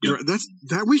 that's great.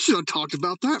 That we should have talked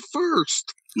about that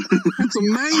first. That's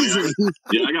amazing.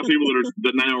 Yeah, I got people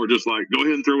that now are just like, go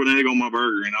ahead and throw an egg on my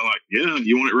burger, and I'm like, yeah,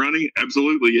 you want it runny?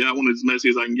 Absolutely. Yeah, I want it as messy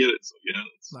as I can get it. So yeah.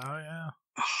 Oh yeah.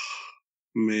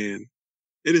 Man,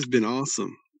 it has been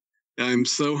awesome. I'm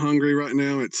so hungry right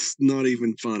now. It's not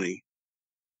even funny.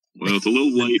 Well, it's a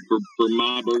little late for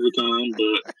my burger time,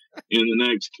 but in the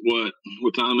next what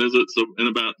time is it? So in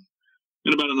about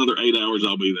another 8 hours,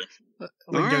 I'll be there.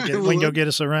 We can go get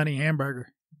us a runny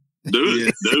hamburger. Do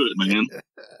it, man.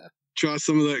 Try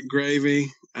some of that gravy.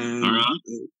 All right.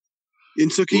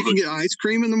 And so you can get ice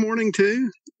cream in the morning too?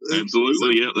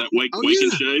 Absolutely, yeah. That wake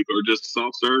and shake, or just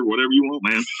soft serve, whatever you want,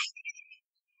 man.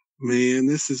 Man,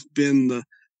 this has been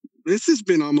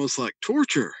almost like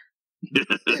torture.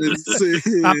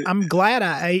 I'm glad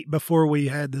I ate before we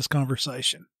had this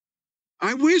conversation.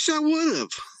 I wish I would have.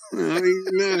 I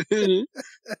mean,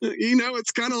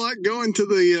 it's kind of like going to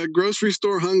the grocery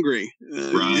store hungry.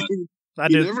 Right. I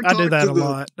do that a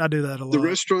lot. The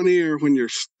restaurateur when you're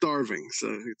starving.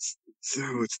 So it's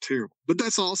terrible. But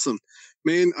that's awesome,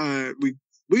 man.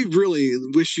 We really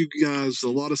wish you guys a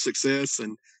lot of success,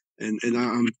 and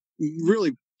I'm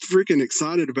really freaking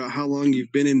excited about how long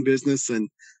you've been in business and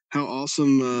how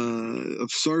awesome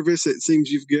of service it seems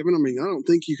you've given. I mean, I don't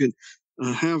think you can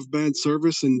have bad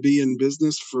service and be in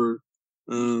business for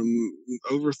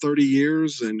over 30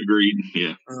 years. And agreed.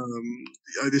 Yeah.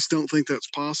 I just don't think that's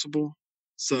possible.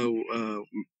 So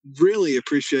really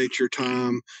appreciate your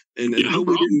time, and hope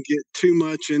we didn't get too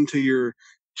much into your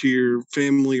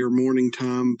family or morning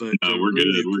time, but no, we're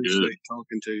really good. We're good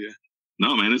talking to you.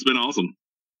 No, man, it's been awesome.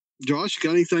 Josh, you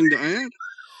got anything to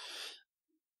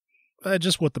add?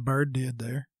 Just what the bird did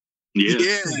there. Yeah.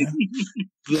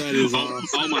 That is awesome.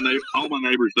 All my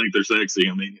neighbors think they're sexy.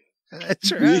 I mean,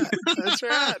 that's right. That's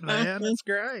right, man. That's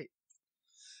great.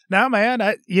 No, man.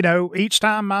 Each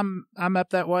time I'm up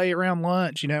that way around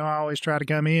lunch, I always try to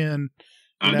come in.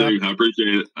 I do. I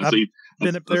appreciate it. I've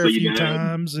been up there a few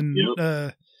times, and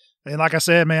and like I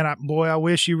said, man, I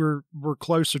wish you were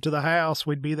closer to the house.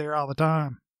 We'd be there all the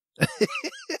time.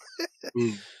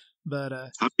 But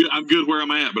I'm good where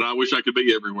I'm at, but I wish I could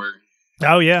be everywhere.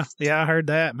 Oh yeah, I heard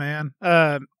that, man.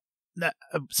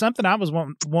 Something I was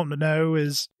wanting to know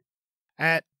is,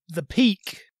 at the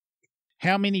peak,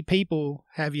 how many people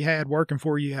have you had working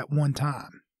for you at one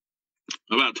time?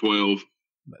 About 12.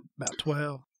 About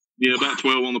 12. Yeah, about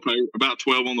 12 on the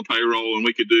payroll, and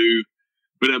we'd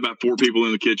have about 4 people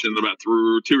in the kitchen, about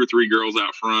 2 or 3 girls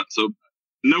out front. So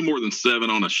no more than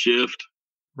 7 on a shift.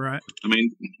 Right. I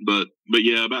mean, but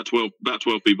yeah, about 12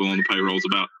 people on the payroll is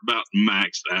about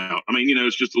maxed out. I mean,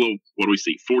 it's just a little, what do we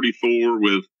see? 44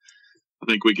 with, I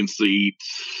think we can seat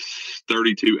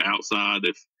 32 outside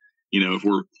if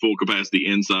we're full capacity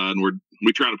inside, and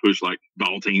we try to push like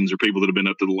ball teams or people that have been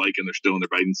up to the lake and they're still in their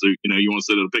bathing suit. You want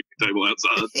to sit at a picnic table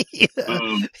outside.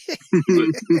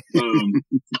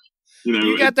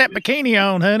 You got that bikini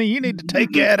on, honey. You need to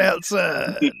take that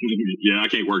outside. Yeah, I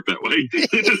can't work that way.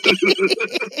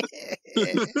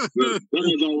 That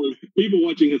has always, people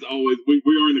watching has always, we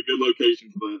are in a good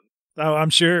location for that. Oh,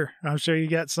 I'm sure you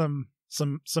got some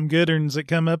good ones that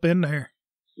come up in there.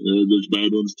 Yeah, there's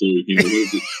bad ones too.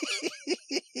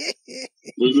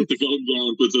 There's at the Golden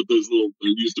Ground puts up those they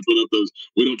used to put up those,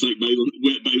 we don't take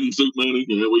wet bathing suit money.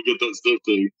 Yeah, we get that stuff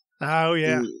too. Oh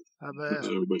yeah. I bet.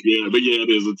 But yeah, it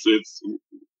is. It's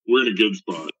we're in a good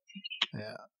spot.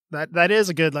 Yeah, that is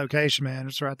a good location, man.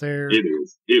 It's right there. It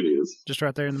is. Just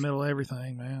right there in the middle of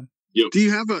everything, man. Yep. Do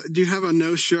you have a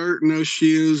no shirt, no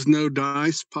shoes, no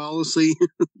dice policy?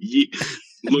 Yeah,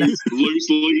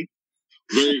 loosely,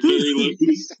 very very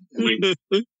loose. I mean,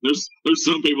 there's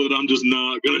some people that I'm just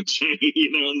not gonna change.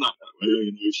 I'm not.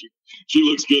 She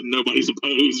looks good and nobody's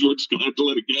opposed. We're just gonna have to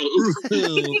let it go.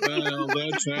 Well,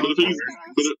 that's how.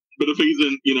 But if he's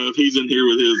in, if he's in here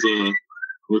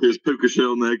with his puka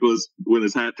shell necklace, with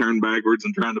his hat turned backwards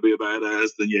and trying to be a badass,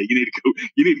 then yeah, you need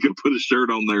to go put a shirt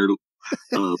on there,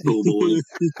 pool boy.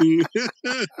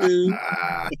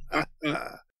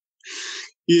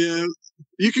 Yeah,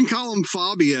 you can call him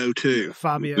Fabio too.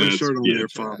 Fabio, shirt on there,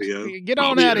 Fabio. Get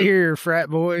on out of here, frat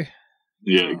boy.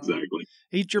 Yeah, exactly.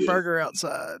 Eat your burger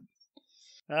outside.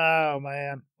 Oh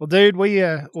man, well, dude, we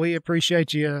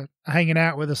appreciate you hanging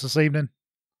out with us this evening.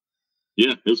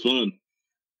 Yeah, it was fun.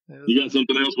 You got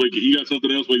something else we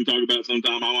can talk about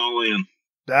sometime? I'm all in.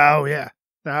 Oh yeah.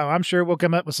 Oh, I'm sure we'll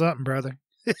come up with something, brother.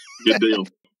 Good deal.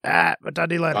 All right, but talk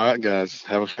to you later. All right, guys.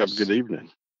 Have a good evening.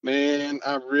 Man,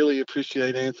 I really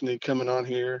appreciate Anthony coming on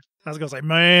here. I was gonna say,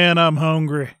 man, I'm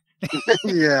hungry.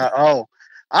 Yeah. Oh,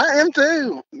 I am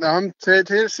too. No, I'm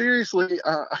seriously.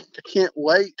 I can't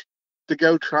wait to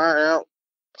go try out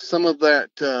some of that.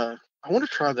 I want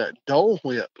to try that Dole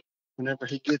Whip whenever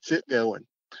he gets it going.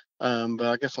 But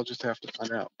I guess I'll just have to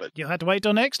find out. But you'll have to wait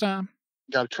till next time.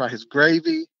 Got to try his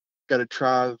gravy. Got to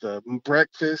try the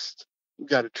breakfast.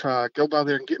 Got to go by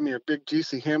there and get me a big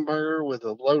juicy hamburger with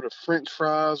a load of French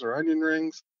fries or onion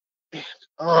rings. And,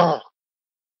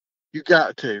 you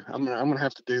got to. I'm gonna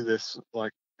have to do this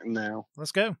like now.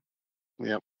 Let's go.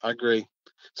 Yep, I agree.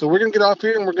 So we're gonna get off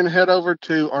here and we're gonna head over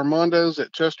to Armando's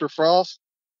at Chester Frost.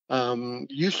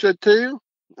 You should too.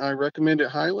 I recommend it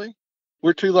highly.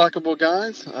 We're Two Likeable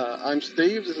Guys. I'm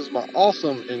Steve. This is my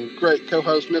awesome and great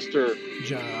co-host, Mr.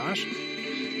 Josh.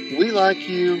 We like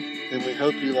you, and we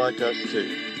hope you like us too.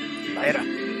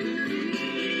 Later.